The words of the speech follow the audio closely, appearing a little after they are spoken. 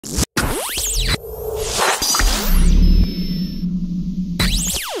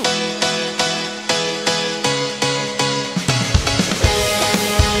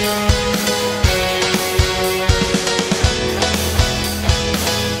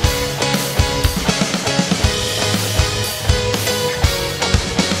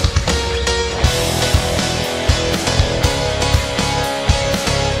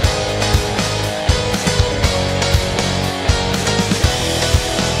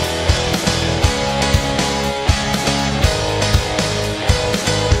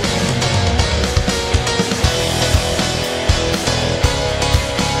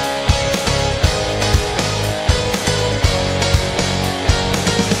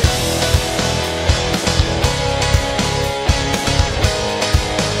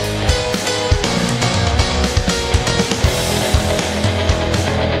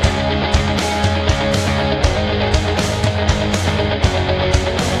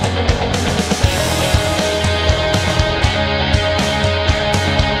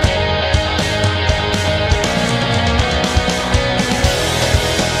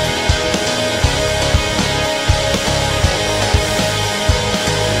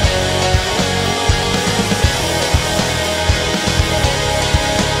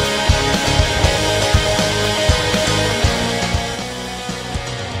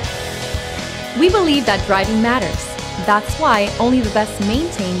We believe that driving matters. That's why only the best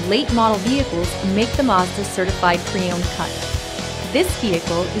maintained late model vehicles make the Mazda certified pre-owned cut. This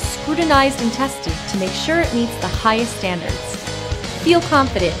vehicle is scrutinized and tested to make sure it meets the highest standards. Feel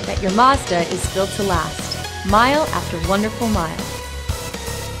confident that your Mazda is built to last, mile after wonderful mile.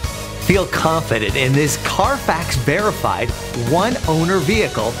 Feel confident in this Carfax verified one-owner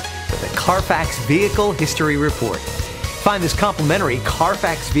vehicle with a Carfax Vehicle History Report. Find this complimentary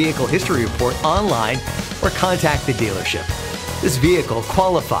Carfax Vehicle History Report online or contact the dealership. This vehicle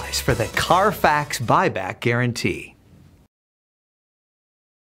qualifies for the Carfax Buyback Guarantee.